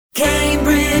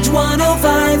Cambridge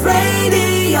 105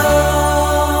 Radio.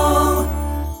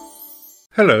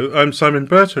 Hello, I'm Simon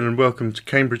Bertin and welcome to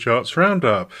Cambridge Arts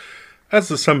Roundup. As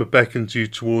the summer beckons you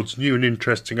towards new and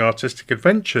interesting artistic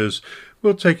adventures,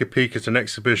 we'll take a peek at an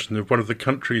exhibition of one of the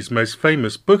country's most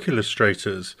famous book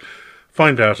illustrators,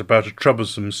 find out about a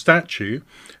troublesome statue,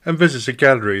 and visit a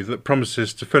gallery that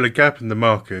promises to fill a gap in the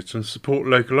market and support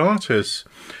local artists.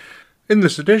 In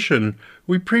this edition,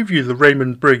 we preview the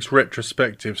Raymond Briggs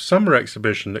Retrospective summer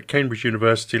exhibition at Cambridge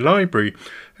University Library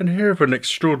and hear of an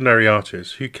extraordinary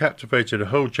artist who captivated a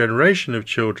whole generation of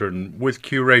children with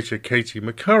curator Katie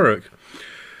McCurrock.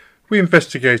 We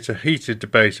investigate a heated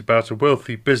debate about a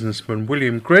wealthy businessman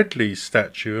William Gredley's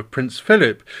statue of Prince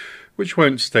Philip, which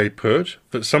won't stay put,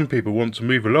 that some people want to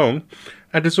move along,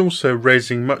 and is also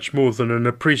raising much more than an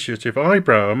appreciative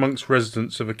eyebrow amongst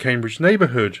residents of a Cambridge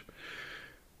neighbourhood.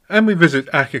 And we visit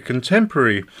Acker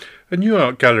Contemporary, a new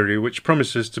art gallery which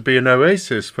promises to be an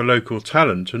oasis for local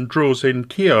talent and draws in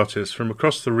key artists from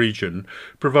across the region,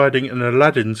 providing an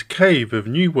Aladdin's cave of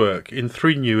new work in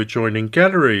 3 new adjoining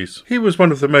galleries. He was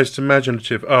one of the most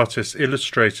imaginative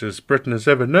artist-illustrators Britain has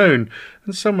ever known,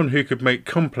 and someone who could make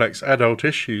complex adult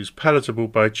issues palatable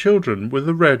by children with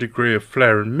a rare degree of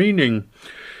flair and meaning.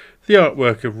 The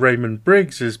artwork of Raymond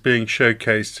Briggs is being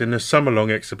showcased in a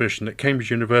summer-long exhibition at Cambridge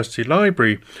University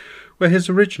Library, where his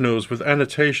originals with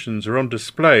annotations are on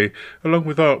display, along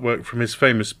with artwork from his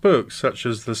famous books such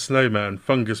as The Snowman,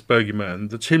 Fungus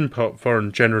Bogeyman, The Tin Pot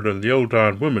Foreign General and The Old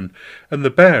Iron Woman, and The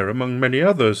Bear, among many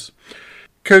others.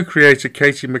 Co-creator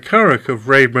Katie McCurrock of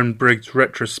Raymond Briggs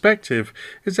Retrospective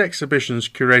is exhibition's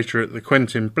curator at the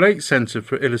Quentin Blake Centre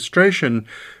for Illustration,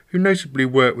 who notably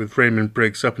worked with Raymond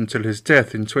Briggs up until his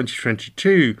death in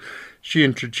 2022. She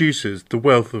introduces the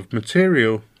wealth of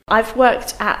material. I've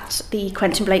worked at the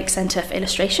Quentin Blake Centre for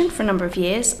Illustration for a number of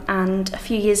years, and a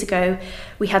few years ago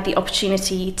we had the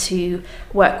opportunity to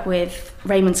work with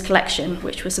Raymond's collection,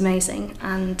 which was amazing.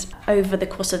 And over the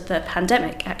course of the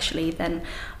pandemic, actually, then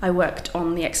I worked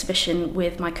on the exhibition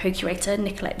with my co-curator,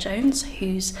 Nicolette Jones,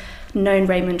 who's known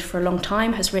Raymond for a long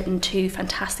time, has written 2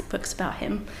 fantastic books about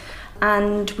him.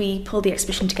 And we pulled the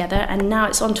exhibition together, and now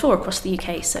it's on tour across the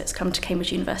UK, so it's come to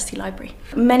Cambridge University Library.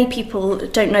 Many people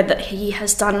don't know that he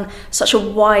has done such a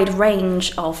wide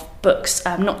range of books,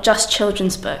 not just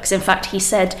children's books. In fact, he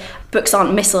said, books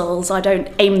aren't missiles, I don't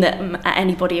aim them at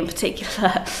anybody in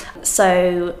particular.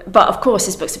 But of course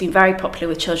his books have been very popular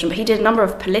with children, but he did a number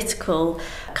of political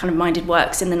kind of minded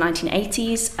works in the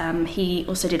 1980s. He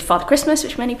also did Father Christmas,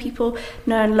 which many people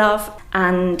know and love,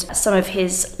 and some of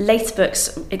his later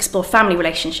books explore family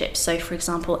relationships. So, for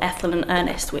example, Ethel and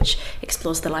Ernest, which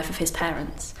explores the life of his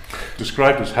parents.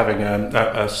 Described as having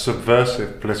a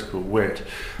subversive political wit,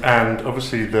 and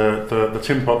obviously the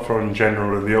Tin Pot Foreign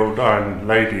General and the Old Iron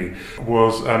Lady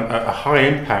was a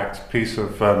high-impact piece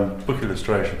of book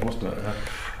illustration, wasn't it?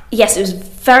 Yes, it was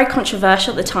very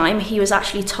controversial at the time. He was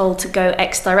actually told to go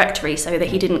ex-directory so that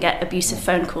he didn't get abusive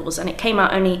phone calls, and it came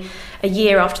out only a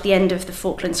year after the end of the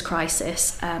Falklands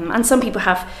crisis. And some people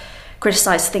have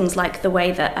criticised things like the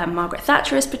way that Margaret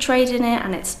Thatcher is portrayed in it,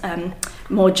 and its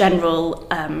more general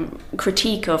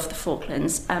critique of the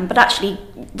Falklands. But actually,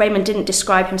 Raymond didn't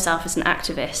describe himself as an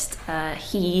activist.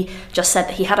 He just said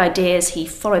that he had ideas, he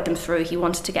followed them through, he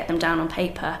wanted to get them down on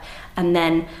paper, and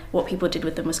then what people did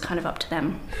with them was kind of up to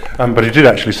them. But he did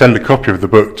actually send a copy of the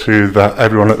book to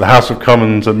everyone at the House of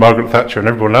Commons and Margaret Thatcher and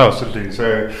everyone else, didn't he?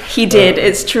 So, he did,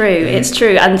 it's true.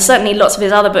 And certainly lots of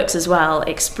his other books as well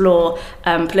explore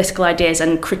political ideas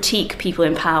and critique people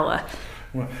in power.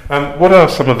 What are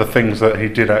some of the things that he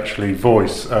did actually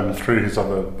voice through his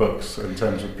other books in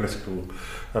terms of political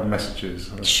messages?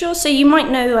 Sure, so you might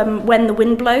know When the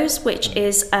Wind Blows, which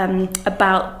is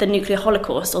about the nuclear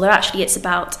holocaust, although actually it's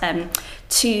about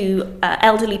 2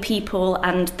 elderly people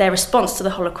and their response to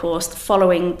the Holocaust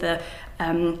following the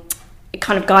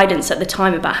kind of guidance at the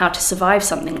time about how to survive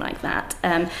something like that.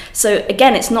 So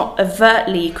again, it's not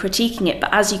overtly critiquing it,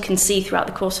 but as you can see throughout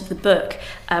the course of the book,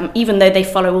 even though they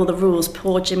follow all the rules,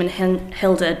 poor Jim and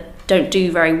Hilda don't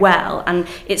do very well, and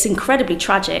it's incredibly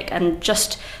tragic, and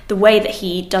just the way that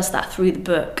he does that through the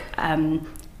book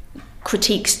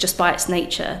critiques just by its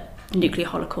nature nuclear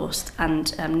holocaust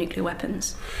and nuclear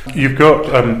weapons. You've got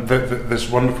this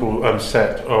wonderful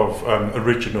set of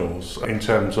originals in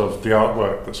terms of the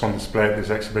artwork that's on display at this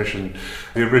exhibition,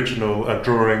 the original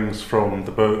drawings from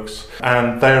the books,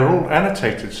 and they are all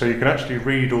annotated, so you can actually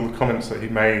read all the comments that he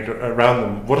made around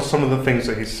them. What are some of the things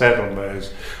that he said on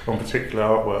those, on particular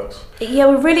artworks? Yeah,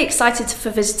 we're really excited for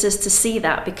visitors to see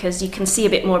that, because you can see a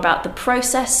bit more about the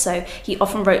process. So he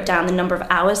often wrote down the number of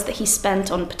hours that he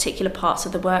spent on particular parts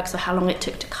of the work, so how long it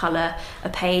took to colour a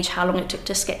page, how long it took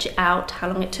to sketch it out, how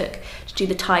long it took to do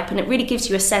the type, and it really gives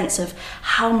you a sense of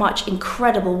how much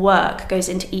incredible work goes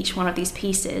into each one of these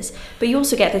pieces. But you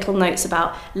also get little notes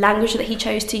about language that he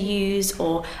chose to use,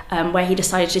 or where he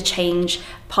decided to change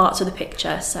parts of the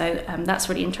picture, so that's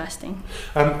really interesting.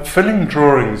 Filling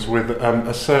drawings with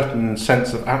a certain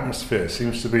sense of atmosphere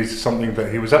seems to be something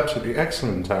that he was absolutely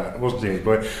excellent at, wasn't he?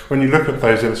 But when you look at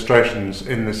those illustrations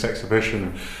in this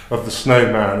exhibition of the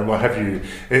snowman and what have you,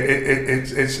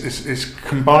 it's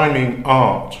combining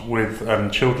art with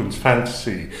children's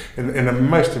fantasy in a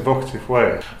most evocative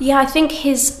way. Yeah, I think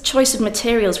his choice of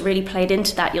materials really played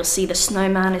into that. You'll see the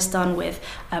snowman is done with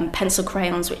pencil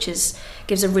crayons, which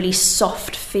gives a really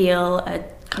soft feel, a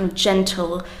kind of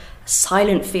gentle,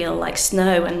 silent feel like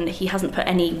snow, and he hasn't put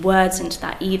any words into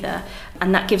that either,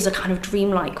 and that gives a kind of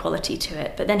dreamlike quality to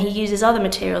it. But then he uses other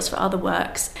materials for other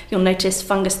works. You'll notice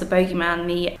Fungus the Bogeyman,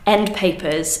 the end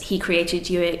papers he created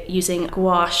using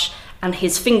gouache and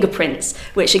his fingerprints,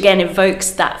 which again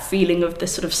evokes that feeling of the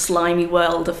sort of slimy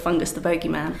world of Fungus the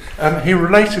Bogeyman. He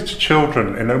related to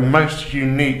children in a most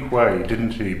unique way,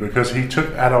 didn't he? Because he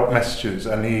took adult messages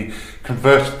and he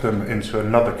converted them into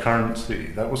another currency.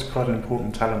 That was quite an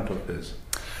important talent of his.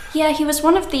 Yeah, he was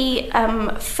one of the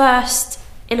first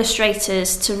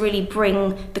illustrators to really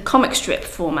bring the comic strip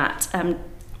format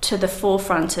to the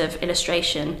forefront of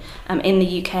illustration in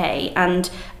the UK. And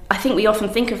I think we often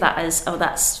think of that as, oh,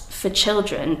 that's for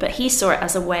children, but he saw it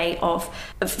as a way of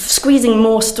squeezing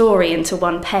more story into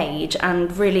one page,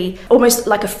 and really almost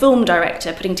like a film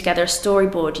director putting together a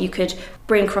storyboard. You could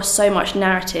bring across so much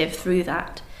narrative through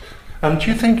that. Do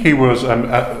you think he was,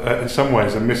 in some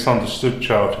ways, a misunderstood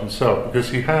child himself? Because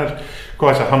he had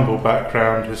quite a humble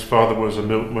background. His father was a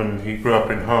milkman. He grew up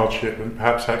in hardship and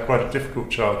perhaps had quite a difficult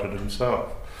childhood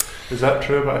himself. Is that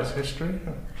true about his history?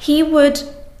 He would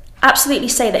absolutely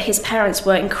say that his parents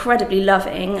were incredibly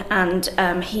loving, and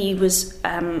he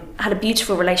had a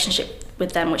beautiful relationship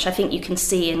with them, which I think you can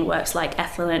see in works like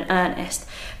Ethel and Ernest.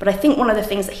 But I think one of the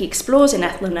things that he explores in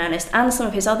Ethel and Ernest, and some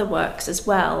of his other works as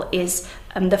well, is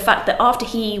the fact that after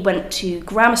he went to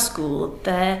grammar school,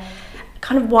 there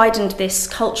kind of widened this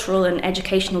cultural and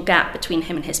educational gap between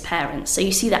him and his parents. So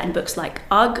you see that in books like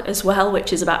Ugg as well,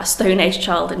 which is about a Stone Age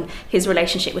child and his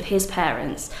relationship with his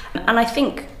parents. And I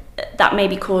think that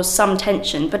maybe caused some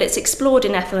tension, but it's explored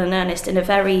in Ethel and Ernest in a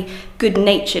very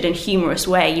good-natured and humorous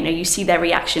way. You know, you see their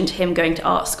reaction to him going to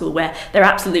art school, where they're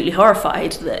absolutely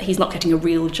horrified that he's not getting a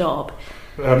real job.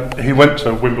 He went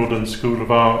to Wimbledon School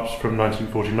of Art from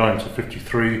 1949 to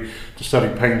 53 to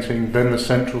study painting, then the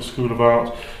Central School of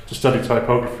Art to study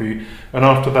typography, and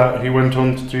after that he went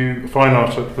on to do fine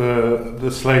art at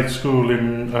the Slade School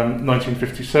in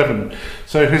 1957.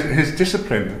 So his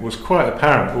discipline was quite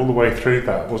apparent all the way through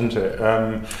that, wasn't it?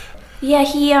 Yeah,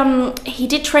 he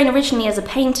did train originally as a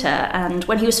painter, and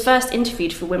when he was first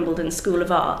interviewed for Wimbledon School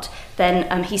of Art,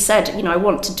 then he said, you know, I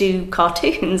want to do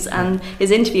cartoons, and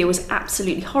his interviewer was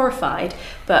absolutely horrified,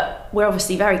 but we're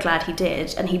obviously very glad he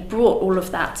did, and he brought all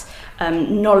of that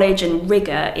knowledge and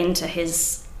rigour into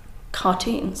his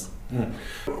cartoons. Mm.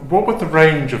 What were the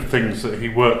range of things that he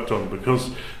worked on?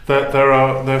 Because there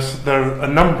are a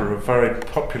number of very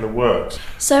popular works.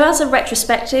 So as a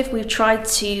retrospective, we've tried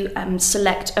to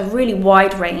select a really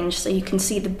wide range, so you can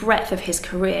see the breadth of his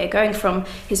career, going from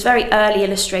his very early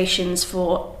illustrations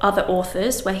for other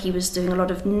authors, where he was doing a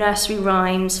lot of nursery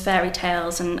rhymes, fairy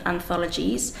tales and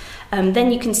anthologies.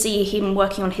 Then you can see him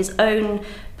working on his own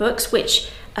books,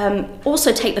 which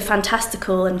also take the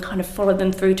fantastical and kind of follow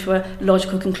them through to a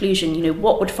logical conclusion. You know,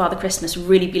 what would Father Christmas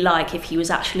really be like if he was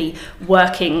actually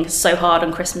working so hard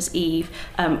on Christmas Eve?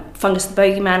 Fungus the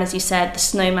Bogeyman, as you said, the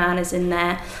Snowman is in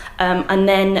there. And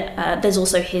then there's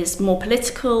also his more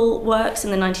political works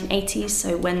in the 1980s,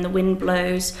 so When the Wind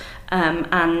Blows,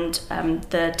 and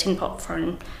the Tin Pot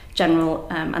Foreign General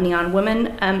and the Iron Woman.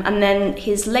 And then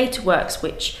his later works,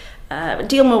 which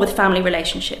deal more with family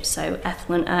relationships, so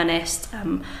Ethel and Ernest,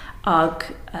 Ugg,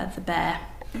 the Bear.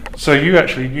 So you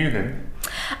actually knew him?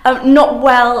 Not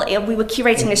well. We were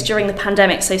curating this during the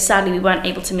pandemic, so sadly we weren't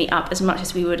able to meet up as much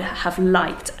as we would have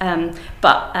liked.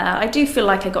 But I do feel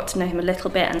like I got to know him a little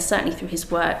bit, and certainly through his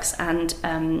works. And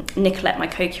Nicolette, my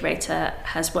co-curator,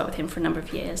 has worked with him for a number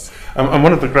of years. And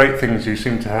one of the great things you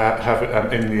seem to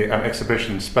have in the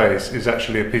exhibition space is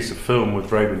actually a piece of film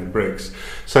with Raymond Briggs.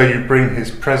 So you bring his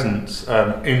presence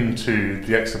into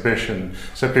the exhibition,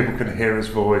 so people can hear his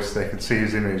voice, they can see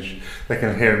his image, they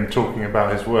can hear him talking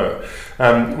about his work.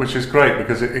 Which is great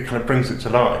because it kind of brings it to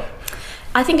life.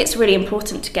 I think it's really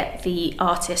important to get the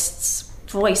artists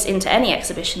voice into any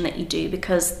exhibition that you do,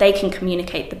 because they can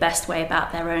communicate the best way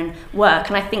about their own work.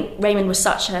 And I think Raymond was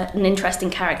such an interesting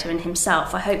character in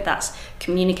himself. I hope that's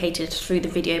communicated through the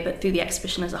video, but through the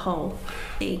exhibition as a whole.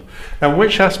 Now,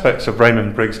 which aspects of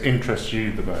Raymond Briggs interest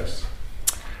you the most?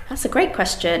 That's a great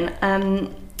question.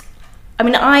 I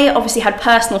mean, I obviously had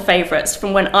personal favourites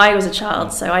from when I was a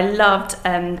child, so I loved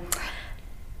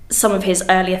some of his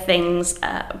earlier things,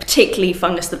 particularly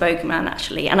Fungus the Bogeyman,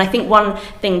 actually. And I think one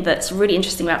thing that's really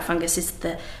interesting about Fungus is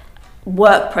the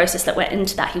work process that went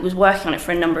into that. He was working on it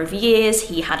for a number of years.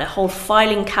 He had a whole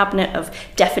filing cabinet of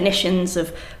definitions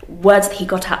of words that he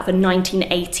got out of a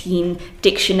 1918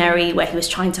 dictionary where he was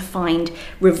trying to find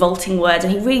revolting words,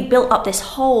 and he really built up this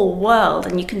whole world,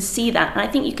 and you can see that. And I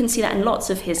think you can see that in lots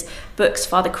of his books.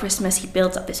 Father Christmas, he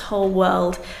builds up this whole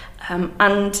world,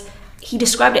 and he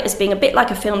described it as being a bit like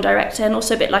a film director and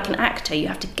also a bit like an actor. You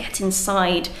have to get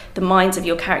inside the minds of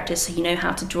your characters so you know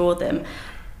how to draw them.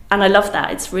 And I love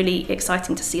that. It's really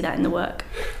exciting to see that in the work.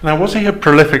 Now, was he a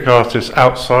prolific artist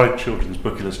outside children's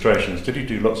book illustrations? Did he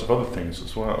do lots of other things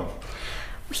as well?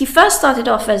 He first started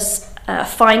off as a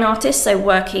fine artist, so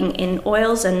working in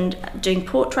oils and doing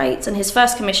portraits. And his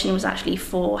first commission was actually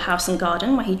for House and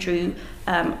Garden, where he drew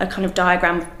a kind of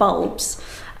diagram of bulbs.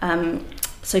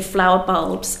 So flower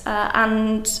bulbs,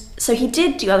 and so he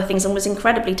did do other things and was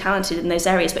incredibly talented in those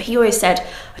areas, but he always said,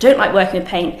 I don't like working with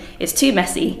paint, it's too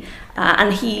messy,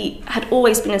 and he had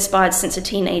always been inspired since a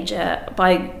teenager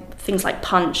by things like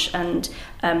Punch and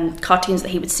cartoons that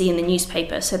he would see in the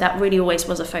newspaper, so that really always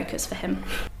was a focus for him.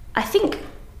 I think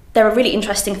there are really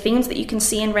interesting themes that you can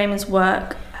see in Raymond's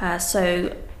work,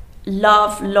 so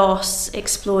love, loss,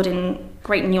 explored in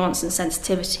great nuance and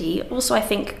sensitivity. Also, I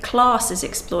think class is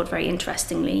explored very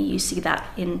interestingly. You see that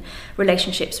in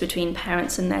relationships between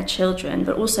parents and their children,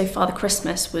 but also Father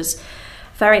Christmas was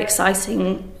very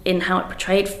exciting in how it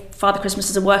portrayed Father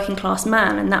Christmas as a working class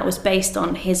man, and that was based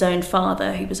on his own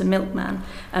father, who was a milkman,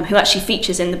 who actually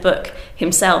features in the book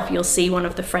himself. You'll see one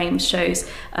of the frames shows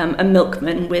a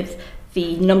milkman with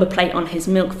the number plate on his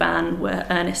milk van were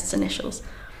Ernest's initials.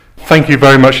 Thank you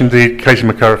very much indeed, Katie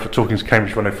McCurrock, for talking to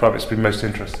Cambridge 105. It's been most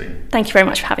interesting. Thank you very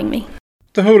much for having me.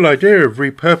 The whole idea of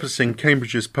repurposing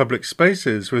Cambridge's public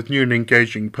spaces with new and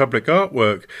engaging public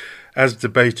artwork, as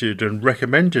debated and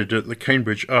recommended at the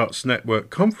Cambridge Arts Network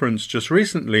conference just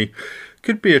recently,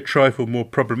 could be a trifle more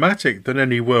problematic than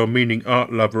any well-meaning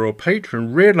art lover or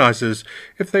patron realises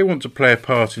if they want to play a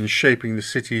part in shaping the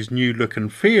city's new look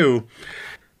and feel.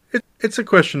 It's a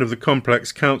question of the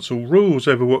complex council rules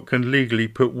over what can legally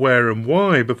put where and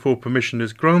why before permission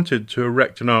is granted to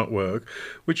erect an artwork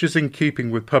which is in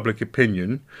keeping with public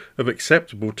opinion, of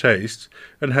acceptable taste,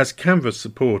 and has canvas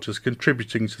support as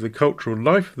contributing to the cultural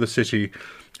life of the city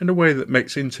in a way that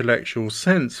makes intellectual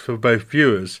sense for both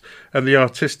viewers and the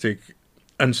artistic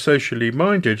and socially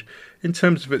minded in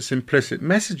terms of its implicit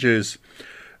messages.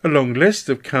 A long list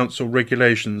of council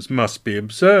regulations must be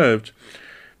observed.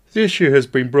 The issue has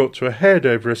been brought to a head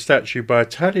over a statue by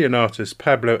Italian artist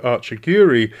Pablo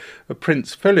Archiguri of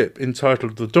Prince Philip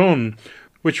entitled The Don,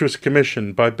 which was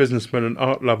commissioned by businessman and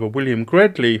art lover William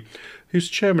Gredley, who's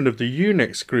chairman of the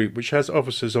Unix Group, which has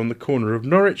offices on the corner of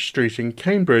Norwich Street in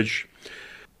Cambridge.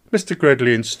 Mr.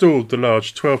 Gredley installed the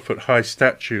large 12-foot-high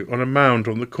statue on a mound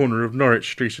on the corner of Norwich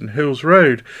Street and Hills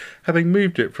Road, having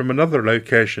moved it from another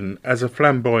location as a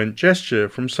flamboyant gesture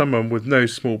from someone with no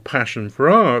small passion for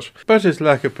art. But his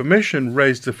lack of permission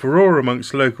raised a furore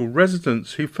amongst local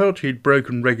residents who felt he'd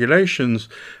broken regulations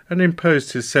and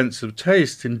imposed his sense of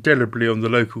taste indelibly on the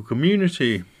local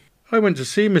community. I went to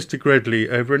see Mr. Gredley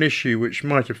over an issue which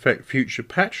might affect future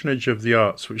patronage of the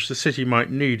arts which the city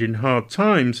might need in hard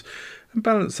times, and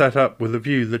balance that up with a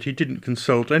view that he didn't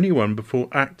consult anyone before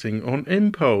acting on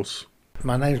impulse.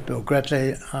 My name's Bill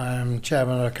Gredley. I'm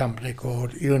chairman of a company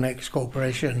called Unix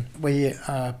Corporation. We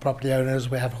are property owners.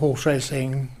 We have horse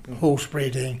racing, horse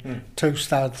breeding, 2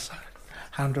 studs,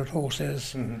 100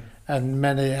 horses, and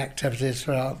many activities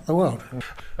throughout the world.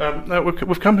 Now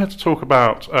we've come here to talk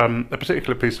about a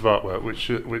particular piece of artwork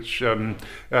which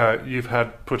you've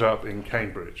had put up in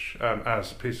Cambridge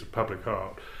as a piece of public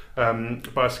art.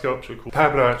 By a sculptor called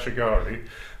Pablo Archiguri,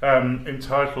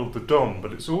 entitled The Don,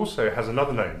 but it also has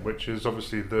another name, which is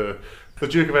obviously the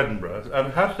Duke of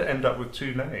Edinburgh. How did it end up with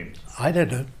 2 names? I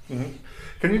don't know.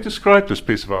 Can you describe this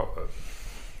piece of artwork?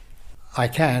 I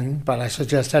can, but I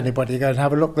suggest anybody go and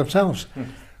have a look themselves.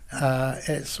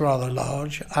 It's rather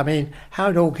large. I mean,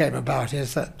 how it all came about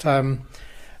is that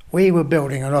we were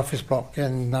building an office block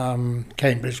in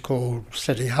Cambridge called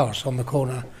City House on the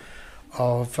corner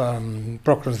of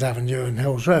Brooklands Avenue and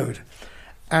Hills Road,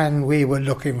 and we were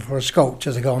looking for a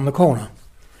sculpture to go on the corner.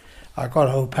 I got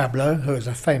old Pablo, who is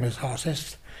a famous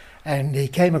artist, and he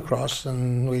came across,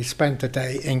 and we spent a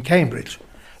day in Cambridge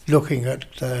looking at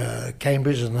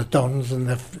Cambridge and the dons and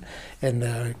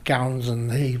the gowns,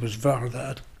 and he was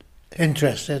rather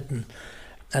interested,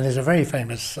 and is a very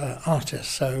famous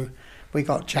artist. So we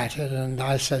got chatted, and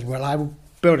I said, well, I'm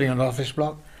building an office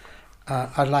block.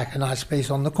 I'd like a nice piece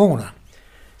on the corner.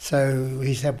 So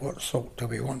he said, what sort do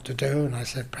we want to do? And I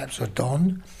said, perhaps a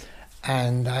don.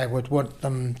 And I would want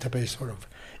them to be sort of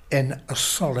in a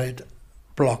solid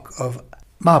block of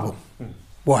marble,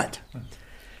 white.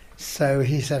 So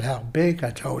he said, how big? I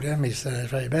told him. He said,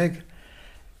 it's very big.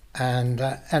 And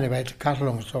anyway, to cut a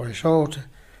long story short,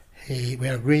 we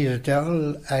agreed a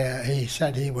deal. He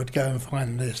said he would go and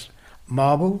find this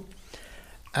marble,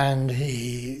 and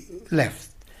he left.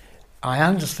 I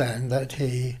understand that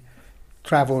he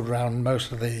travelled around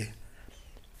most of the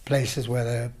places where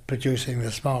they're producing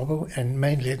this marble, and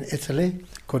mainly in Italy,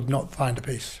 could not find a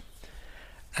piece,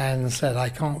 and said, I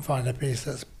can't find a piece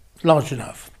that's large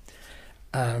enough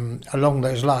along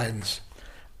those lines.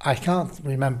 I can't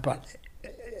remember, but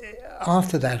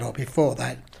after that or before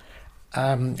that,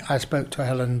 I spoke to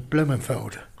Helena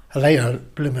Blumenfeld,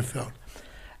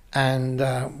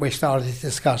 and we started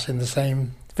discussing the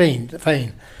same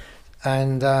vein.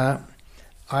 And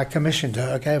I commissioned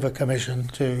her, I gave her commission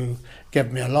to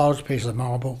give me a large piece of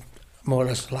marble, more or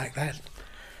less like that,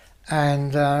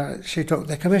 and she took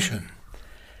the commission.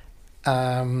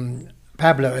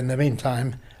 Pablo, in the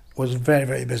meantime, was very,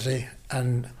 very busy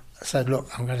and said, look,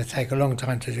 I'm going to take a long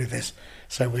time to do this,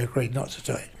 so we agreed not to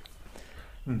do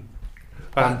it.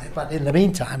 But in the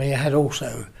meantime, he had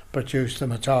also produced the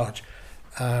Matage,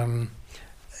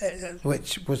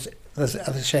 which was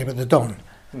the shape of the Don.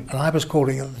 And I was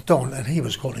calling it the Don, and he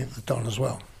was calling it the Don as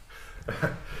well.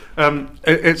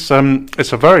 It's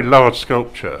a very large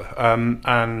sculpture,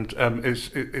 and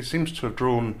it seems to have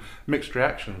drawn mixed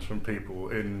reactions from people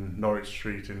in Norwich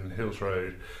Street, in Hills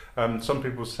Road. Some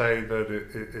people say that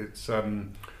it's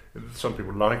some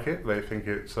people like it. They think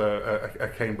it's a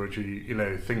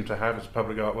Cambridgey, thing to have as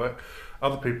public artwork.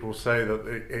 Other people say that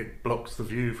it blocks the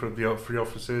view from the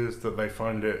offices, that they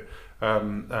find it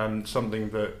something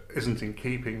that isn't in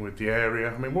keeping with the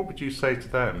area. I mean, what would you say to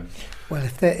them? Well,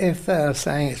 if they're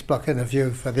saying it's blocking the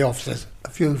view for the offices,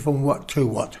 a view from what to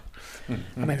what? I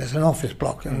mean, it's an office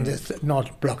block and it's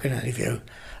not blocking any view.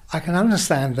 I can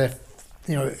understand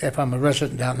if I'm a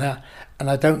resident down there and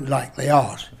I don't like the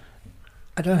art,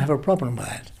 I don't have a problem with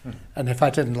that. And if I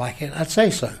didn't like it, I'd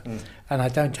say so. And I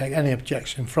don't take any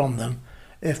objection from them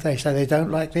if they say they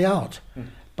don't like the art.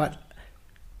 But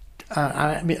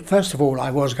I mean, first of all,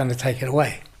 I was going to take it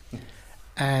away,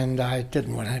 and I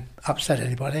didn't want to upset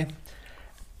anybody.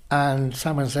 And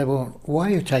someone said, well, why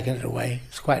are you taking it away?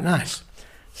 It's quite nice.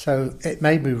 So it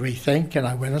made me rethink, and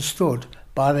I went and stood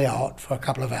by the art for a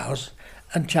couple of hours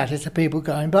and chatted to people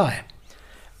going by.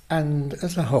 And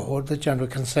as a whole, the general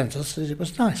consensus is it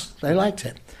was nice. They liked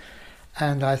it.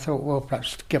 And I thought, well,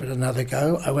 perhaps give it another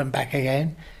go. I went back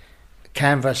again,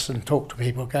 canvassed and talked to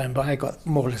people going by. I got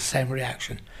more or less the same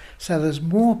reaction. So there's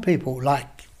more people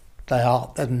like the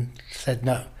art than said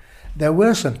no. There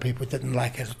were some people who didn't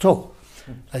like it at all.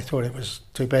 They thought it was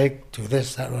too big, too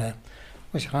this, that,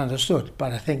 which I understood.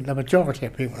 But I think the majority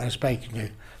of people I've spoken to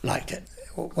liked it.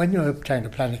 When you obtain a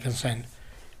planning consent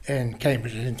in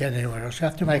Cambridge and anywhere else, you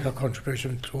have to make a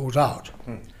contribution towards art.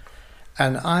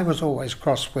 And I was always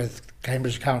cross with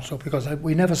Cambridge Council because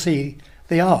we never see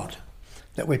the art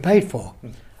that we paid for.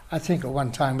 I think at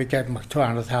one time we gave them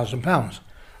 £200,000.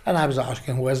 And I was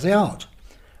asking, where's the art?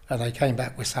 And they came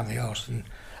back with something else. And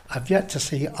I've yet to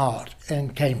see art in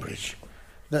Cambridge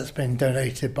that's been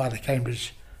donated by the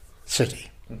Cambridge city.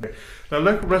 Okay. Now,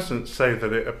 local residents say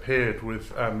that it appeared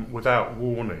without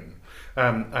warning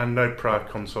and no prior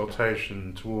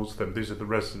consultation towards them. These are the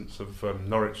residents of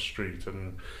Norwich Street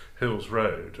and Hills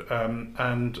Road.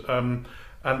 And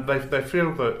they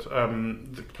feel that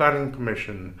the planning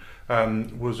permission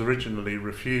was originally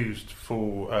refused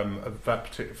for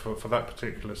that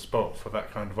particular spot for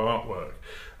that kind of artwork.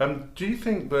 Do you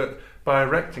think that by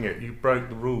erecting it you broke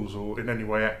the rules or in any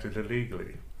way acted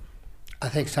illegally? I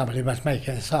think somebody must make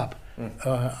this up,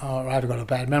 or I've got a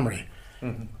bad memory.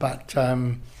 But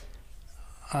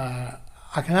I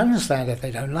can understand if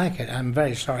they don't like it. I'm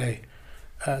very sorry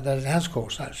that it has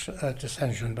caused such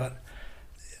dissension, but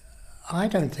I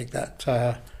don't think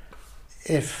that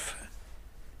if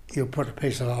you put a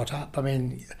piece of art up, I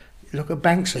mean, look at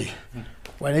Banksy.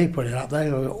 When he put it up, they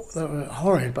were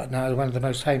horrid, but now he's one of the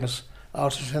most famous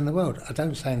artists in the world. I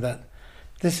don't say that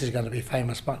this is going to be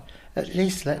famous, but at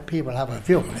least let people have a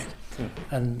view on it.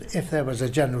 And if there was a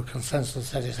general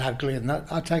consensus that it's ugly and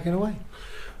that, I'd take it away.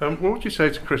 What would you say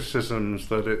to criticisms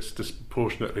that it's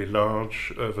disproportionately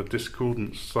large, of a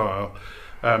discordant style,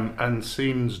 and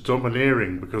seems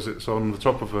domineering because it's on the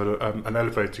top of an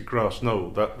elevated grass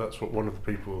knoll? That's what one of the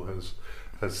people has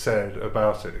said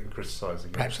about it in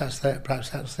criticising it. Perhaps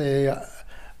that's the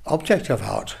object of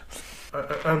art.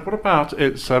 And what about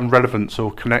its relevance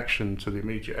or connection to the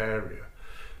immediate area?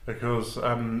 Because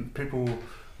people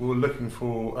were looking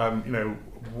for,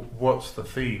 what's the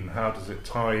theme? How does it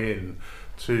tie in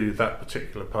to that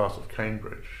particular part of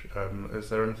Cambridge? Is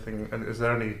there anything? And is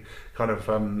there any kind of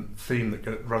theme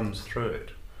that runs through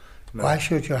it? No. Why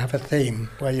should you have a theme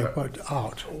where you put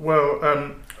art? Well,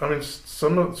 Part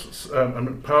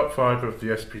 5 of the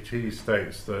SPT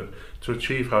states that to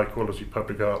achieve high quality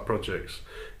public art projects,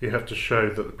 you have to show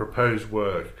that the proposed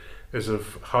work is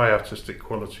of high artistic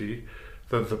quality,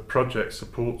 that the project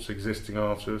supports existing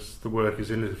artists, the work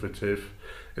is innovative,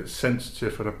 it's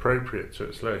sensitive and appropriate to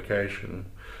its location,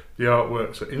 the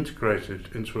artworks are integrated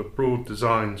into a broad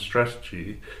design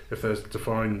strategy if there's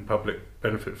defined public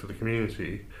benefit for the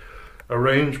community,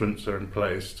 arrangements are in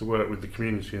place to work with the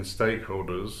community and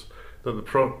stakeholders, that the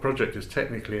project is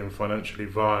technically and financially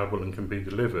viable and can be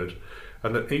delivered,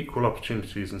 and that equal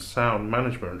opportunities and sound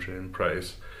management are in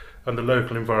place, and the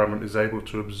local environment is able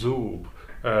to absorb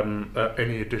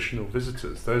any additional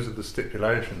visitors. Those are the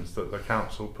stipulations that the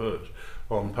council put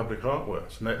on public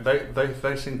artworks, and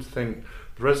they seem to think,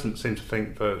 the residents seem to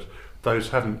think that those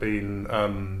haven't been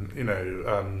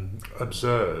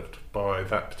observed by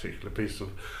that particular piece of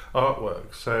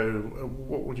artwork. So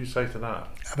what would you say to that?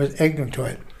 I was ignorant to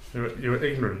it. You were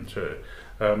ignorant to it,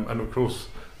 and of course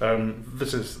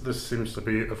this seems to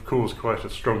be, of course, quite a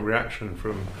strong reaction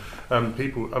from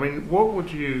people. I mean, what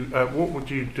would you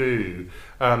do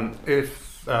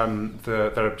if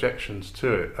their objections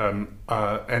to it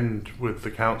end with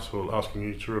the council asking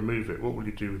you to remove it? What will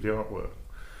you do with the artwork?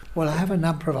 Well, I have a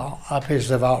number of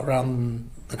pieces of art around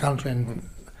the country,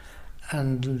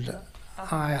 and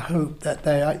I hope that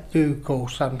they do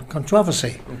cause some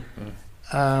controversy.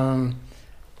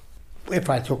 If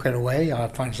I took it away,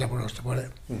 I'd find someone else to put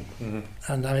it.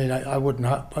 And I mean, I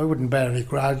wouldn't bear any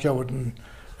grudge. I wouldn't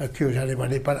accuse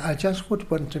anybody, but I just would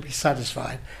want to be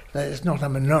satisfied that it's not a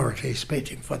minority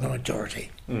speaking for the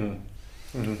majority.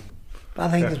 But I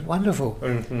think it's wonderful.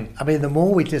 I mean, the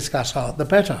more we discuss art, the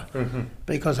better,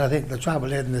 because I think the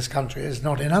trouble in this country is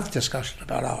not enough discussion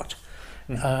about art,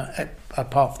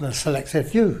 apart from the selective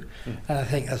few. And I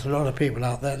think there's a lot of people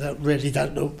out there that really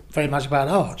don't know very much about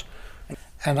art.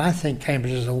 And I think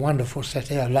Cambridge is a wonderful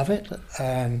city. I love it,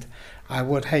 and I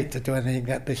would hate to do anything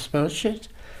that besmirch it.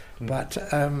 But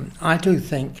I do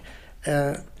think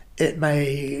it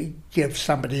may give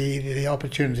somebody the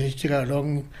opportunity to go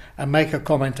along and make a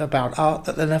comment about art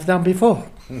that they've never done before.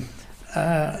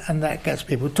 And that gets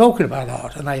people talking about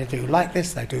art, and they do like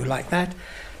this, they do like that.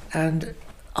 And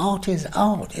art is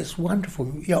art. It's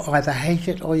wonderful. You either hate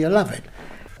it or you love it.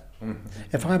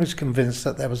 If I was convinced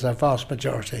that there was a vast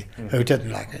majority who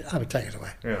didn't like it, I would take it away.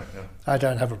 I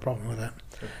don't have a problem with that.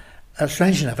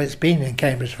 Strange enough, it's been in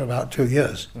Cambridge for about 2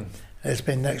 years. It's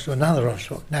been next to another office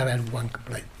book, never had one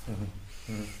complaint.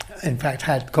 In fact,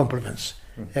 had compliments.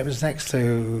 It was next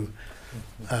to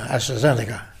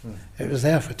AstraZeneca. It was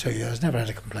there for 2 years, never had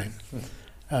a complaint.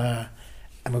 And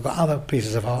we've got other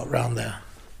pieces of art around there.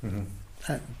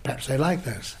 Perhaps they like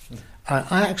those.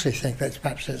 I actually think that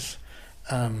perhaps it's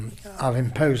I've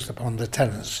imposed upon the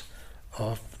tenants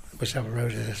of whichever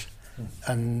road it is,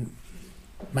 and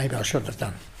maybe I shouldn't have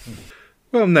done.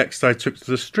 Well, next I took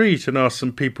to the street and asked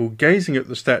some people gazing at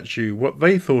the statue what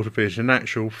they thought of it in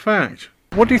actual fact.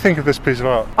 What do you think of this piece of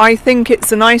art? I think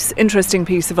it's a nice, interesting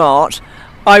piece of art.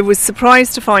 I was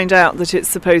surprised to find out that it's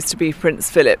supposed to be Prince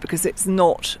Philip, because it's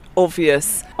not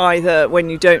obvious either when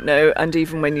you don't know and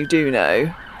even when you do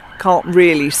know. Can't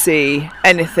really see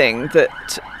anything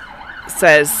that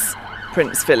says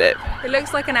Prince Philip. It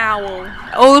looks like an owl.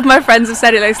 All of my friends have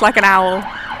said it looks like an owl.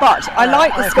 But I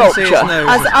like the sculpture.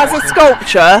 As a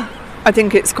sculpture, I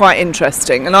think it's quite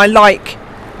interesting, and I like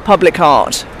public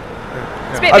art.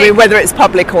 I mean, whether it's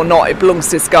public or not, it belongs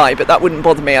to this guy, but that wouldn't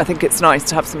bother me. I think it's nice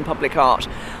to have some public art.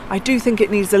 I do think it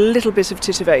needs a little bit of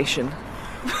titivation.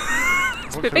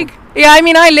 It's a bit big. Yeah, I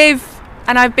mean, I live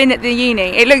and I've been at the uni.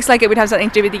 It looks like it would have something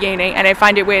to do with the uni, and I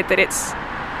find it weird that it's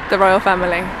the royal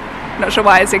family. Not sure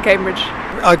why it's in Cambridge.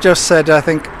 I just said I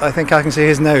think I can see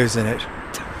his nose in it.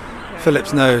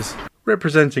 Philip's nose.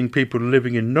 Representing people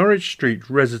living in Norwich Street,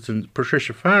 resident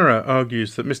Patricia Farrer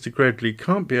argues that Mr Gredley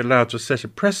can't be allowed to set a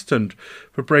precedent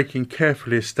for breaking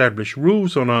carefully established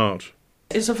rules on art.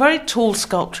 It's a very tall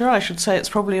sculpture. I should say it's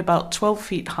probably about 12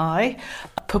 feet high,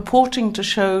 purporting to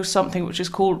show something which is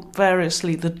called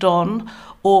variously the Don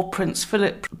or Prince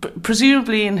Philip,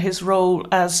 presumably in his role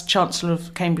as Chancellor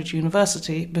of Cambridge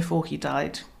University before he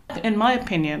died. In my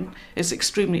opinion, it's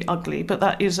extremely ugly, but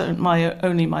that is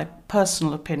only my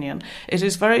personal opinion. It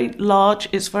is very large,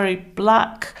 it's very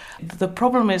black. The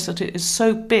problem is that it is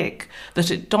so big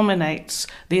that it dominates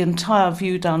the entire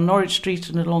view down Norwich Street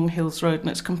and along Hills Road, and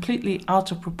it's completely out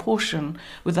of proportion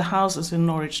with the houses in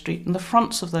Norwich Street, and the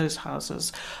fronts of those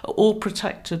houses are all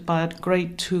protected by a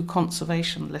Grade 2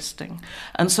 conservation listing.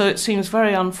 And so it seems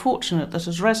very unfortunate that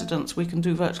as residents we can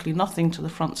do virtually nothing to the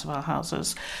fronts of our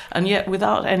houses, and yet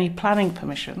without any planning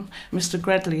permission, Mr.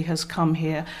 Gredley has come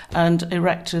here and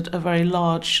erected a very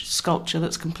large sculpture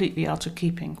that's completely out of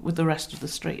keeping with the rest of the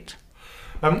street.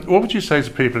 What would you say to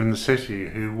people in the city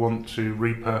who want to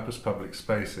repurpose public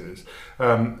spaces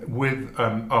with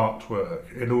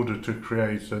artwork in order to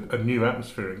create a new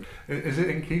atmosphere? Is it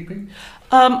in keeping?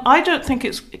 I don't think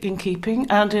it's in keeping,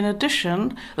 and in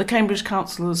addition, the Cambridge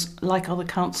Council, like other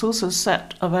councils, has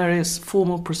set various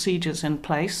formal procedures in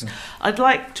place. I'd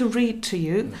like to read to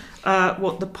you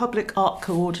what the Public Art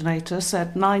Coordinator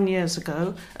said 9 years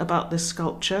ago about this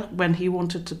sculpture when he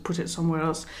wanted to put it somewhere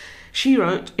else. She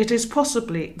wrote, "It is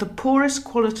possibly the poorest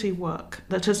quality work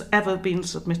that has ever been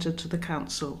submitted to the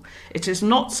council. It is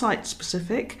not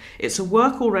site-specific, it's a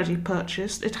work already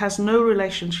purchased, it has no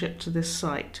relationship to this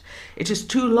site. It is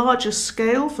too large a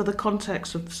scale for the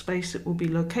context of the space it will be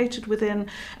located within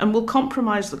and will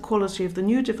compromise the quality of the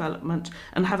new development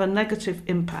and have a negative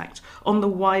impact on the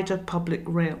wider public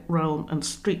realm and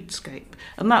streetscape."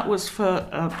 And that was for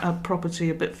a property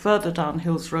a bit further down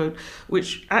Hills Road,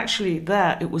 which actually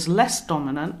there it was less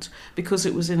dominant because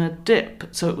it was in a dip,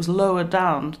 so it was lower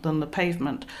down than the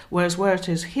pavement, whereas where it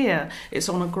is here, it's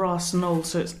on a grass knoll,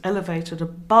 so it's elevated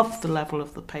above the level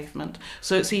of the pavement,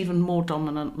 so it's even more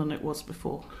dominant than it was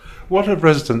before. What have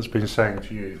residents been saying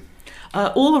to you?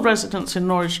 All the residents in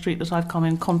Norwich Street that I've come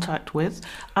in contact with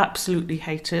absolutely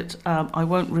hate it. I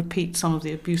won't repeat some of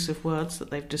the abusive words that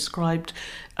they've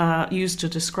used to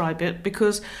describe it,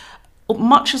 because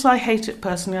much as I hate it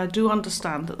personally, I do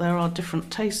understand that there are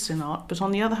different tastes in art, but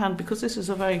on the other hand, because this is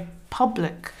a very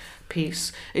public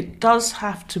piece, it does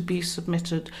have to be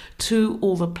submitted to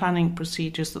all the planning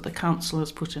procedures that the council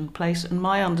has put in place, and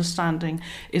my understanding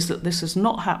is that this has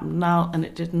not happened now, and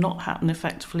it did not happen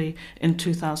effectively in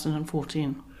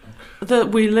 2014.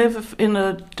 That we live in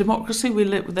a democracy.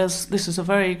 This is a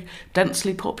very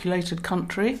densely populated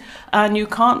country, and you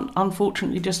can't,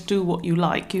 unfortunately, just do what you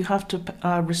like. You have to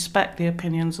respect the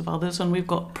opinions of others, and we've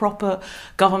got proper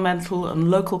governmental and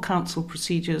local council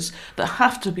procedures that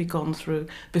have to be gone through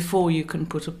before you can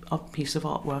put a piece of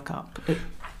artwork up.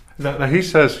 Now he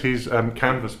says he's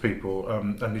canvassed people,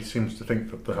 and he seems to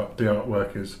think that the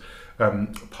artwork is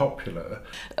popular.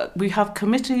 We have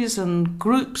committees and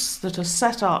groups that are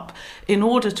set up in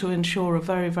order to ensure a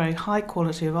very, very high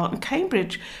quality of art. And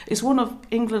Cambridge is one of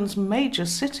England's major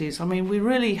cities. I mean, we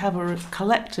really have a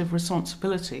collective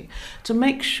responsibility to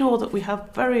make sure that we have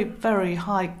very, very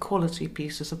high quality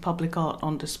pieces of public art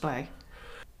on display.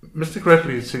 Mr.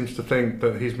 Gredley seems to think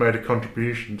that he's made a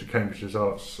contribution to Cambridge's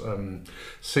arts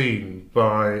scene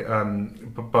by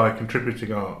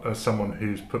contributing art as someone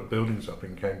who's put buildings up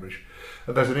in Cambridge.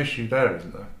 There's an issue there,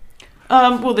 isn't there?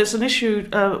 Well, there's an issue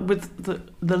with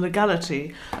the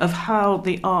legality of how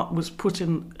the art was put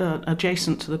in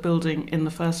adjacent to the building in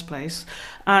the first place.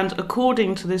 And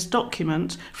according to this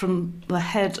document from the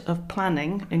head of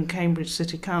planning in Cambridge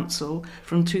City Council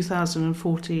from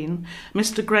 2014,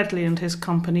 Mr. Gredley and his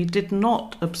company did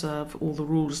not observe all the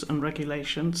rules and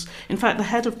regulations. In fact, the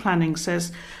head of planning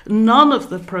says none of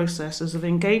the processes of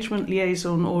engagement,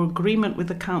 liaison or agreement with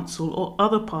the council or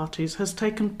other parties has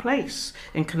taken place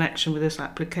in connection with this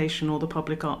application or the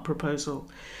public art proposal.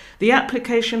 The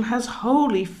application has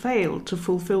wholly failed to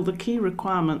fulfil the key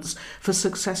requirements for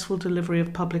successful delivery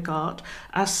of public art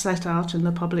as set out in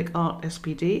the Public Art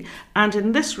SPD, and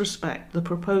in this respect the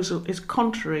proposal is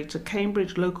contrary to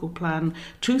Cambridge Local Plan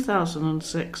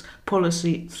 2006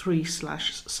 Policy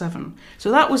 3/7.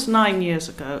 So that was 9 years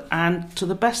ago, and to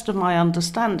the best of my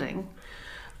understanding,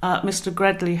 Mr.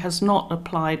 Gredley has not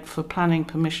applied for planning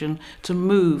permission to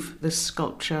move this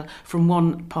sculpture from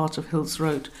one part of Hills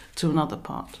Road to another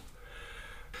part.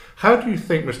 How do you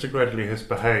think Mr. Gredley has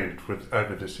behaved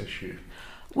over this issue?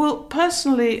 Well,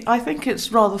 personally, I think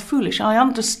it's rather foolish. I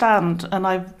understand and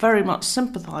I very much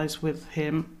sympathise with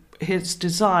him his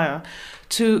desire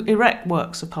to erect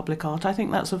works of public art. I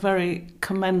think that's a very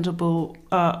commendable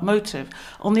motive.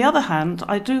 On the other hand,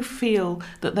 I do feel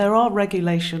that there are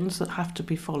regulations that have to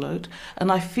be followed,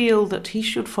 and I feel that he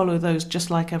should follow those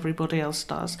just like everybody else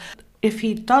does. If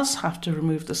he does have to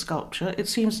remove the sculpture, it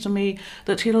seems to me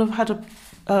that he'll have had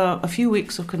a few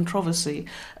weeks of controversy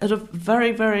at a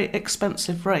very, very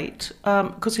expensive rate,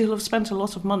 because he'll have spent a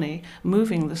lot of money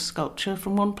moving this sculpture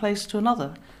from one place to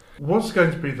another. What's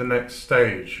going to be the next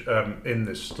stage in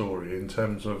this story in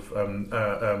terms of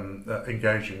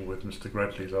engaging with Mr.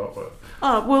 Gredley's artwork?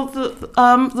 Well,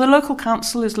 the local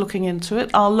council is looking into it.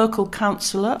 Our local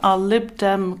councillor, our Lib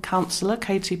Dem councillor,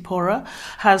 Katie McCurrock,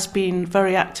 has been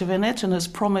very active in it and has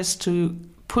promised to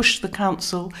push the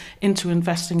council into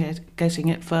investigating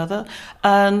it further.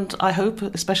 And I hope,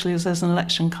 especially as there's an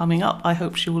election coming up, I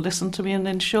hope she will listen to me and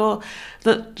ensure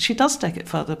that she does take it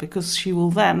further, because she will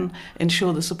then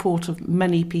ensure the support of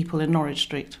many people in Norwich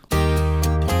Street.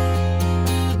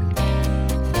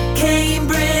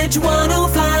 Cambridge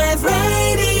 105 Radio.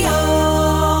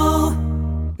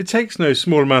 It takes no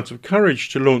small amount of courage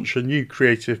to launch a new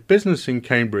creative business in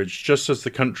Cambridge, just as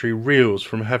the country reels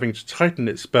from having to tighten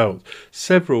its belt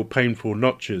several painful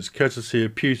notches courtesy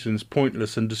of Putin's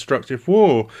pointless and destructive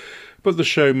war. But the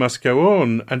show must go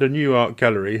on, and a new art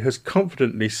gallery has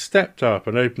confidently stepped up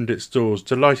and opened its doors,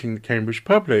 delighting the Cambridge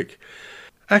public.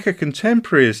 Acker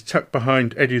Contemporary is tucked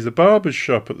behind Eddie the Barber's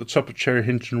shop at the top of Cherry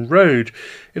Hinton Road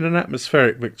in an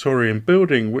atmospheric Victorian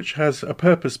building which has a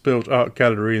purpose-built art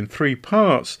gallery in 3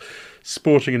 parts,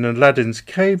 sporting an Aladdin's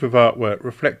cave of artwork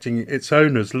reflecting its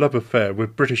owner's love affair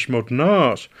with British modern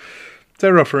art.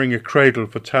 They're offering a cradle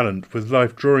for talent with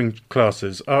live drawing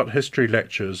classes, art history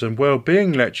lectures and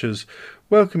well-being lectures,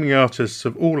 welcoming artists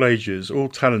of all ages, all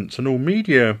talents and all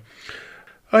media.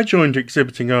 I joined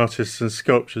exhibiting artists and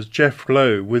sculptors Jeff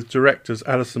Lowe with directors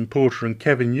Alison Porter and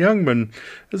Kevin Youngman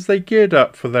as they geared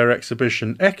up for their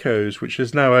exhibition Echoes, which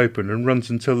is now open and runs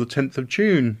until the 10th of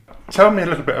June. Tell me a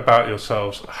little bit about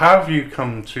yourselves. How have you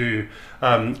come to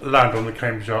land on the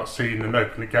Cambridge art scene and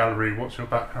open a gallery? What's your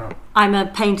background? I'm a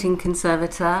painting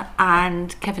conservator,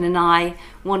 and Kevin and I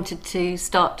wanted to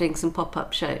start doing some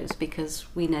pop-up shows because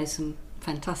we know some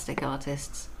fantastic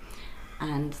artists.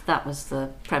 And that was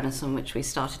the premise on which we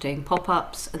started doing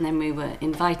pop-ups, and then we were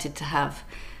invited to have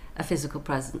a physical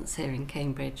presence here in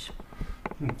Cambridge.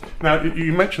 Now,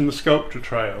 you mentioned the sculpture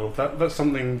trail. That's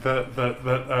something that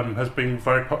has been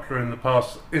very popular in the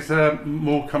past. Is there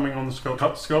more coming on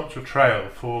the sculpture trail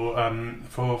for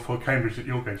Cambridge that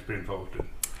you're going to be involved in?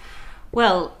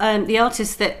 Well, the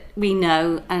artists that we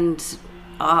know and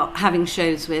are having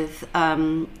shows with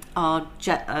are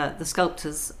the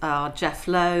sculptors are Jeff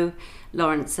Lowe,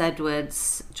 Lawrence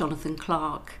Edwards, Jonathan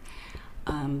Clark.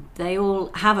 They all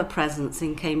have a presence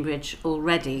in Cambridge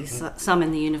already, some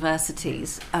in the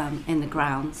universities, in the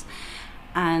grounds.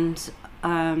 And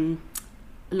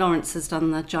Lawrence has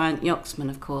done the Giant Yachtsman,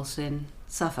 of course, in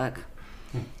Suffolk.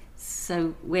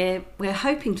 So we're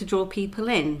hoping to draw people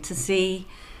in to see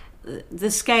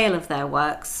the scale of their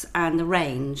works and the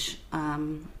range.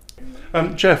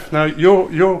 Jeff, now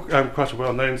you're quite a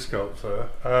well-known sculptor.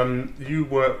 You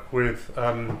work with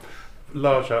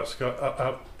large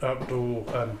outdoor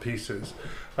pieces.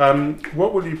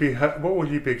 What will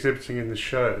you be exhibiting in the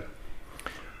show?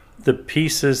 The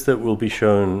pieces that will be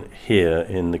shown here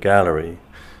in the gallery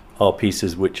are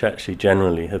pieces which actually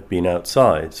generally have been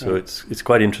outside. So it's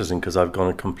quite interesting because I've gone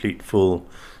a complete full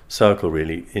circle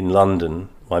really. In London,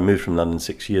 I moved from London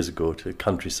 6 years ago to the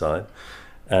countryside.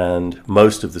 And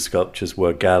most of the sculptures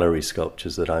were gallery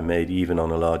sculptures that I made, even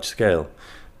on a large scale.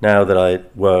 Now that I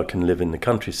work and live in the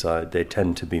countryside, they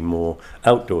tend to be more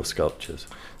outdoor sculptures.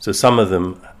 So some of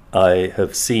them I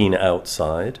have seen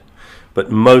outside, but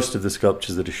most of the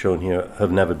sculptures that are shown here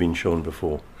have never been shown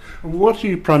before. What are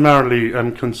you primarily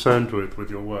concerned with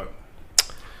your work?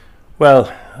 Well,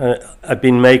 I've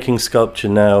been making sculpture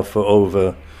now for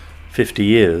over 50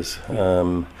 years.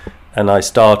 And I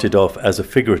started off as a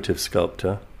figurative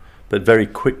sculptor, but very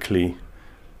quickly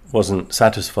wasn't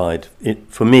satisfied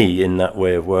for me in that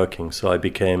way of working, so I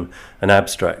became an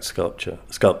abstract sculptor.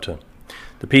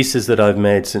 The pieces that I've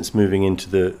made since moving into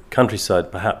the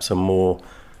countryside perhaps are more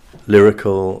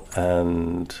lyrical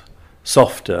and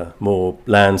softer, more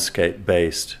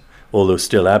landscape-based, although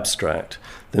still abstract,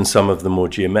 than some of the more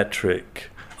geometric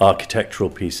architectural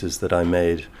pieces that I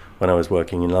made when I was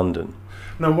working in London.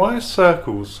 Now, why are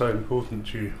circles so important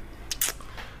to you?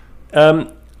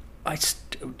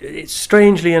 It's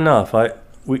strangely enough,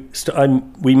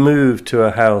 we moved to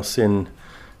a house in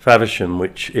Faversham,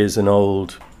 which is an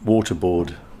old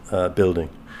waterboard building,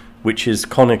 which is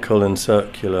conical and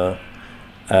circular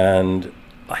And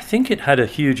I think it had a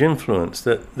huge influence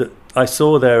that I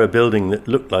saw there a building that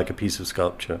looked like a piece of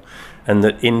sculpture, and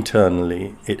that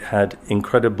internally it had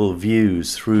incredible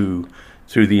views through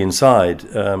the inside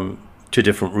to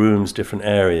different rooms, different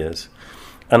areas.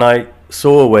 And I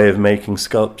saw a way of making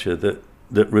sculpture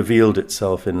that revealed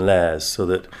itself in layers, so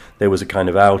that there was a kind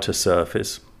of outer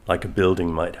surface, like a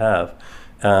building might have,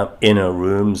 inner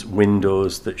rooms,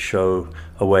 windows that show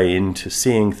a way into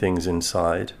seeing things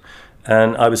inside.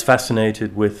 And I was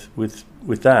fascinated with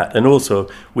that, and also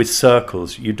with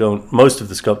circles. Most of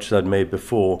the sculptures I'd made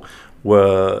before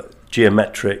were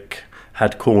geometric,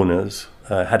 had corners,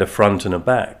 had a front and a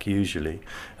back usually.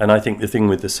 And I think the thing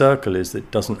with the circle is that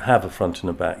it doesn't have a front and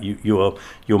a back.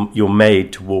 You're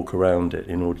made to walk around it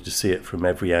in order to see it from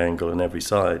every angle and every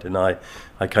side. And I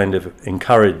kind of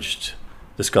encouraged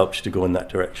the sculpture to go in that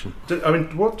direction.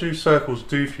 What do circles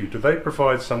do for you? Do they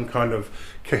provide some kind of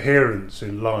coherence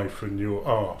in life and your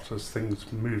art as things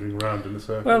moving around in a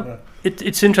circle? Well,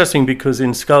 it's interesting because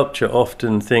in sculpture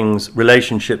often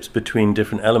relationships between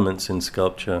different elements in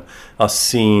sculpture are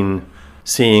seeing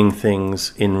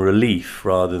things in relief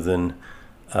rather than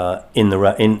in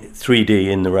 3D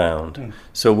in the round.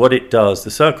 So what it does,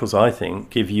 the circles, I think,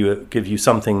 give you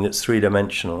something that's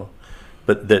three-dimensional,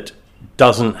 but that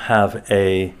doesn't have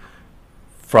a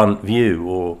front view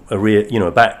or a rear,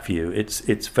 a back view.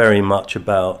 It's very much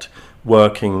about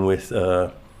working with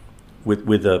a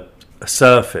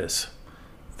surface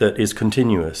that is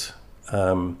continuous.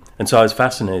 And so I was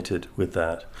fascinated with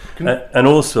that. And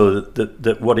also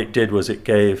that what it did was it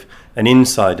gave an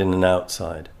inside and an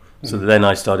outside. So then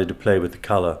I started to play with the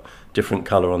colour. Different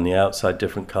colour on the outside,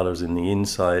 different colours in the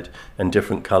inside, and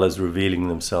different colours revealing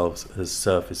themselves as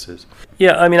surfaces.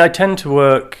 Yeah, I tend to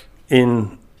work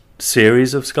in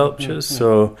series of sculptures.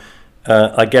 So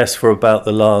I guess for about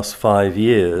the last 5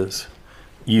 years,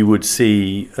 you would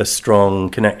see a strong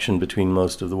connection between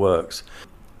most of the works.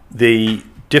 The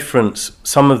difference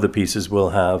some of the pieces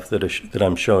will have that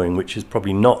I'm showing, which is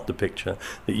probably not the picture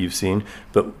that you've seen,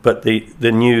 but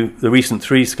the recent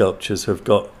 3 sculptures have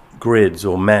got grids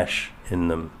or mesh in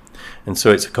them, and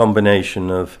so it's a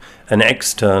combination of an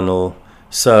external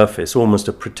surface, almost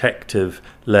a protective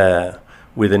layer,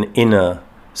 with an inner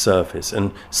surface,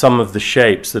 and some of the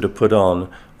shapes that are put on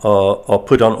are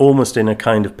put on almost in a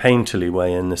kind of painterly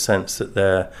way, in the sense that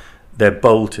they're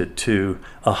bolted to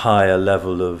a higher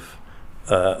level of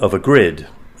a grid,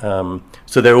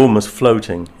 so they're almost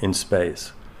floating in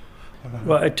space.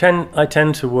 Well, I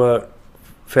tend to work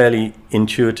fairly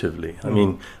intuitively.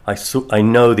 I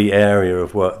know the area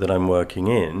of work that I'm working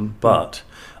in, but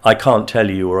I can't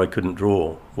tell you, or I couldn't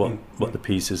draw what the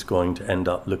piece is going to end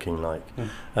up looking like.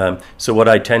 So what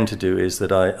I tend to do is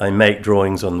that I make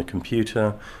drawings on the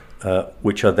computer,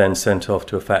 which are then sent off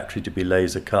to a factory to be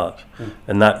laser cut,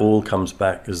 and that all comes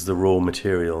back as the raw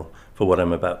material for what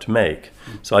I'm about to make.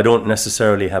 So I don't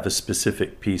necessarily have a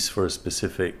specific piece for a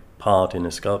specific part in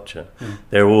a sculpture.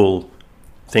 They're all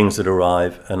things that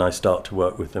arrive, and I start to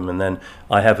work with them, and then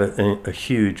I have a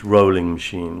huge rolling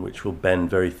machine which will bend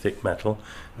very thick metal,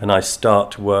 and I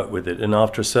start to work with it, and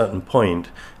after a certain point,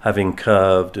 having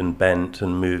curved and bent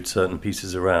and moved certain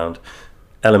pieces around,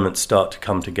 elements start to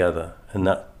come together, and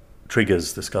that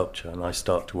triggers the sculpture, and I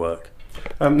start to work.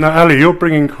 Now, Ali, you're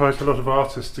bringing quite a lot of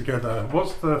artists together.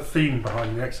 What's the theme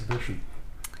behind the exhibition?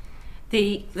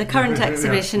 The current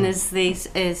exhibition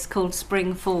is called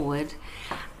Spring Forward,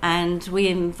 and we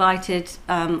invited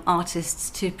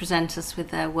artists to present us with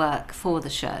their work for the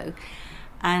show,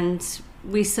 and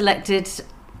we selected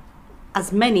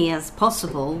as many as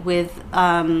possible with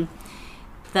the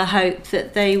hope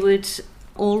that they would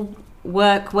all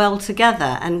work well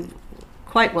together. And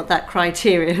quite what that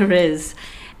criteria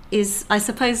is, I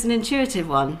suppose, an intuitive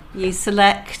one. You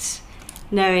select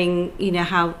knowing,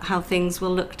 how things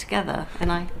will look together,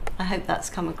 and I hope that's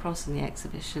come across in the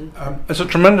exhibition. It's a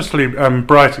tremendously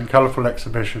bright and colourful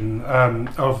exhibition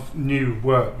of new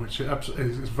work, which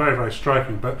is very, very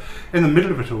striking. But in the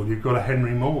middle of it all, you've got a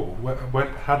Henry Moore.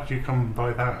 How did you come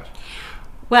by that?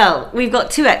 Well, we've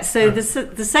got 2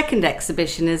 the second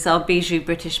exhibition is our Bijou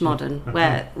British Modern,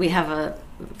 where we have a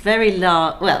very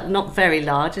large, well, not very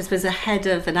large, I suppose a head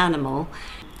of an animal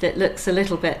that looks a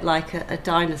little bit like a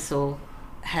dinosaur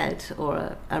head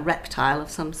or a reptile of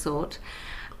some sort.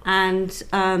 And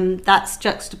that's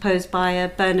juxtaposed by a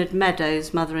Bernard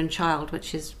Meadows Mother and Child,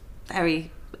 which is very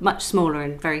much smaller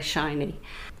and very shiny.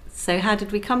 So how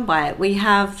did we come by it? We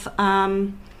have a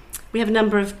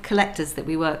number of collectors that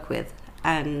we work with,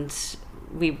 and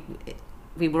we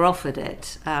were offered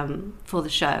it for the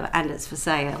show, and it's for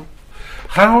sale.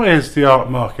 How is the art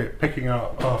market picking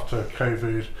up after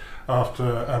COVID, after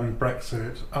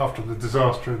Brexit, after the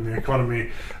disaster in the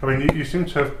economy? I mean, you seem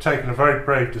to have taken a very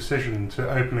brave decision to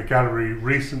open a gallery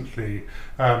recently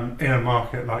in a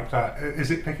market like that.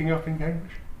 Is it picking up in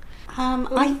Cambridge?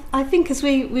 I think as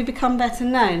we become better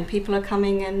known, people are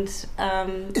coming and...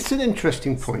 It's an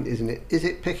interesting point, isn't it? Is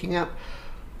it picking up?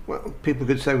 Well, people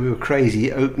could say we were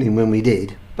crazy opening when we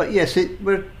did, but yes,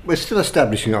 we're still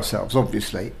establishing ourselves,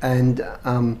 obviously, and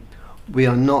we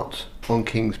are not on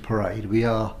King's Parade. We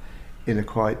are in a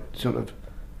quite sort of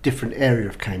different area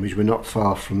of Cambridge. We're not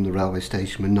far from the railway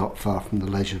station, we're not far from the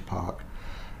leisure park.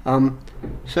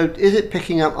 So is it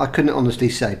picking up? I couldn't honestly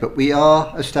say, but we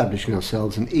are establishing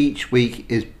ourselves, and each week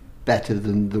is better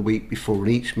than the week before, and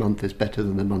each month is better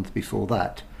than the month before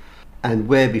that. And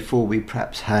where before we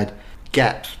perhaps had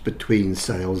gaps between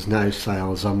sales, now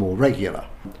sales are more regular.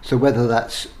 So whether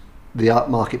that's the art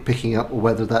market picking up or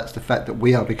whether that's the fact that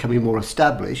we are becoming more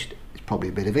established, it's probably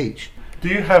a bit of each. Do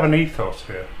you have an ethos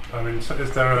here? I mean, so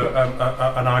is there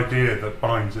an idea that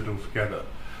binds it all together?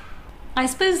 I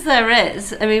suppose there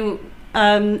is. I mean,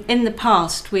 in the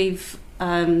past, we've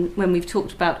when we've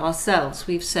talked about ourselves,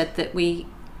 we've said that we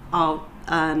are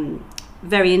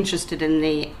very interested in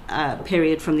the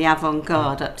period from the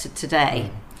avant-garde up to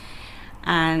today.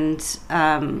 And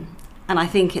I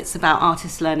think it's about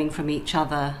artists learning from each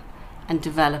other and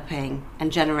developing,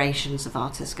 and generations of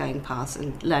artists going past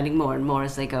and learning more and more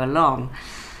as they go along.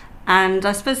 And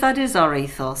I suppose that is our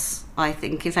ethos, I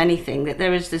think, if anything, that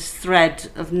there is this thread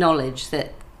of knowledge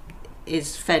that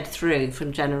is fed through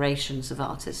from generations of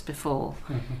artists before,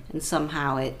 and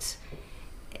somehow it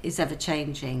is ever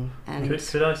changing. And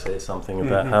could I say something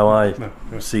about how I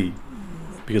see,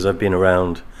 because I've been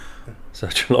around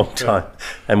such a long time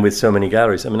and with so many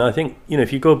galleries. I mean, I think,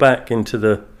 if you go back into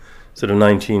the sort of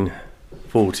 1940s,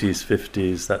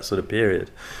 50s, that sort of period,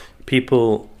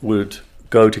 people would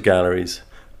go to galleries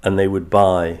and they would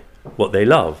buy what they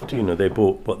loved. They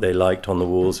bought what they liked on the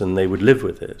walls and they would live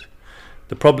with it.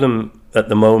 The problem at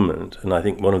the moment, and I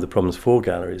think one of the problems for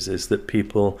galleries, is that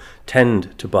people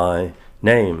tend to buy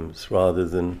names rather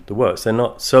than the works. They're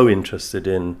not so interested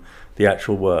in the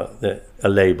actual work, that a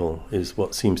label is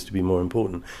what seems to be more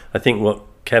important. I think what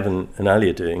Kevin and Ali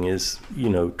are doing is,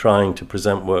 trying to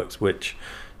present works which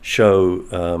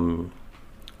show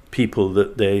people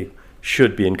that they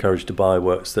should be encouraged to buy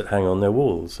works that hang on their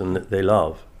walls and that they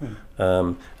love.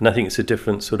 And I think it's a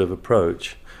different sort of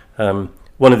approach.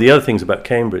 One of the other things about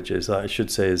Cambridge is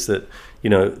that,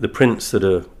 the prints that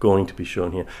are going to be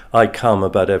shown here, I come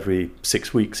about every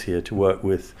 6 weeks here to work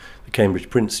with the Cambridge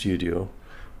Print Studio,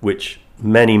 which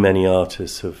many, many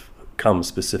artists have come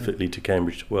specifically to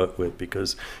Cambridge to work with,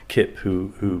 because Kip,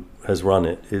 who has run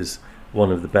it, is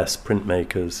one of the best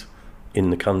printmakers in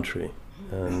the country.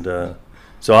 And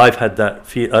so I've had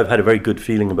I've had a very good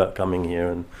feeling about coming here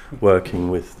and working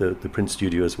with the print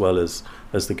studio as well as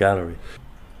the gallery.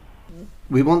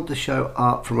 We want to show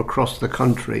art from across the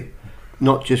country,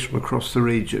 not just from across the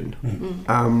region.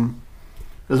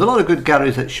 There's a lot of good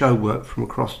galleries that show work from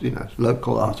across,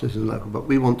 local artists and local, but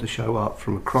we want to show art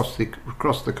from across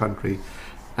the country.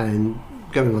 And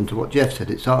going on to what Jeff said,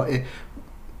 it's art.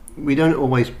 We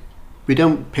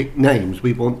don't pick names.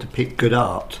 We want to pick good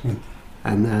art.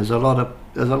 And there's a lot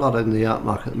in the art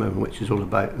market at the moment which is all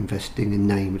about investing in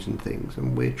names and things,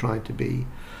 and we're trying to be,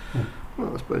 I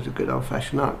suppose, a good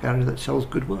old-fashioned art gallery that sells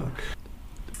good work.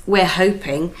 We're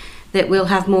hoping that we'll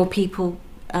have more people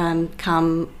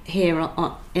come here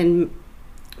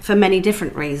for many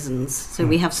different reasons. So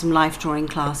we have some life drawing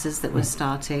classes that we're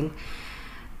starting,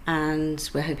 and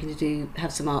we're hoping to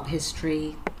have some art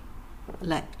history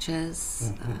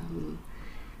lectures.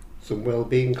 Some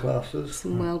well-being classes.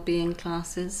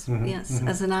 Yes,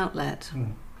 as an outlet.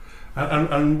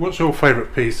 And what's your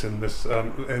favourite piece in this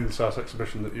art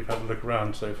exhibition that you've had a look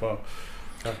around so far?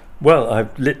 Well,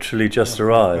 I've literally just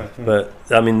arrived, but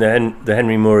I mean the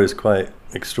Henry Moore is quite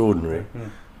extraordinary,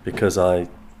 because I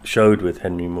showed with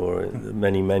Henry Moore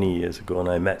many, many years ago, and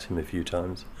I met him a few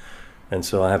times, and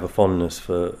so I have a fondness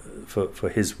for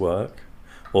his work.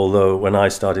 Although when I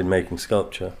started making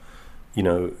sculpture,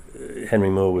 Henry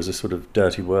Moore was a sort of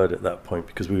dirty word at that point,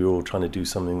 because we were all trying to do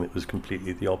something that was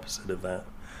completely the opposite of that.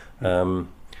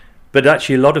 But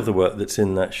actually, a lot of the work that's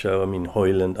in that show, I mean,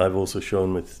 Hoyland, I've also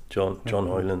shown with John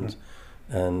Hoyland,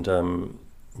 and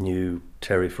knew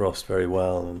Terry Frost very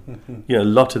well, and a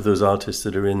lot of those artists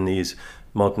that are in these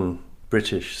modern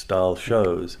British style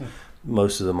shows,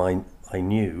 most of them I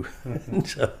knew,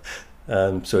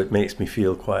 so it makes me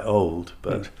feel quite old.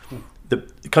 But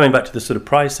coming back to the sort of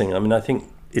pricing, I mean, I think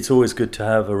it's always good to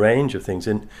have a range of things.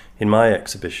 In my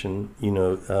exhibition,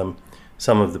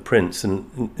 some of the prints,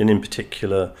 and in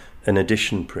particular an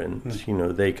edition print,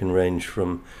 they can range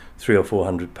from £300 or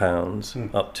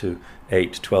 £400 up to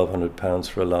 £1,200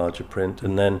 for a larger print.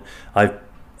 And then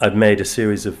I've made a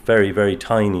series of very, very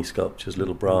tiny sculptures,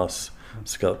 little brass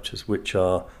sculptures, which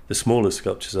are the smallest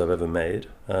sculptures I've ever made.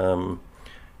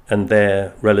 And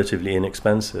they're relatively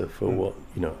inexpensive for what,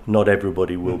 not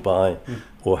everybody will buy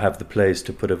or have the place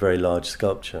to put a very large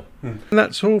sculpture. And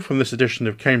that's all from this edition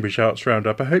of Cambridge Arts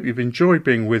Roundup. I hope you've enjoyed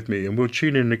being with me, and we'll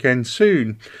tune in again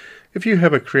soon. If you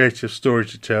have a creative story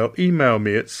to tell, email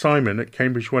me at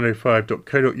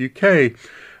simon@cambridge105.co.uk,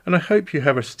 and I hope you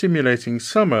have a stimulating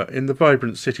summer in the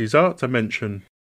vibrant city's art dimension.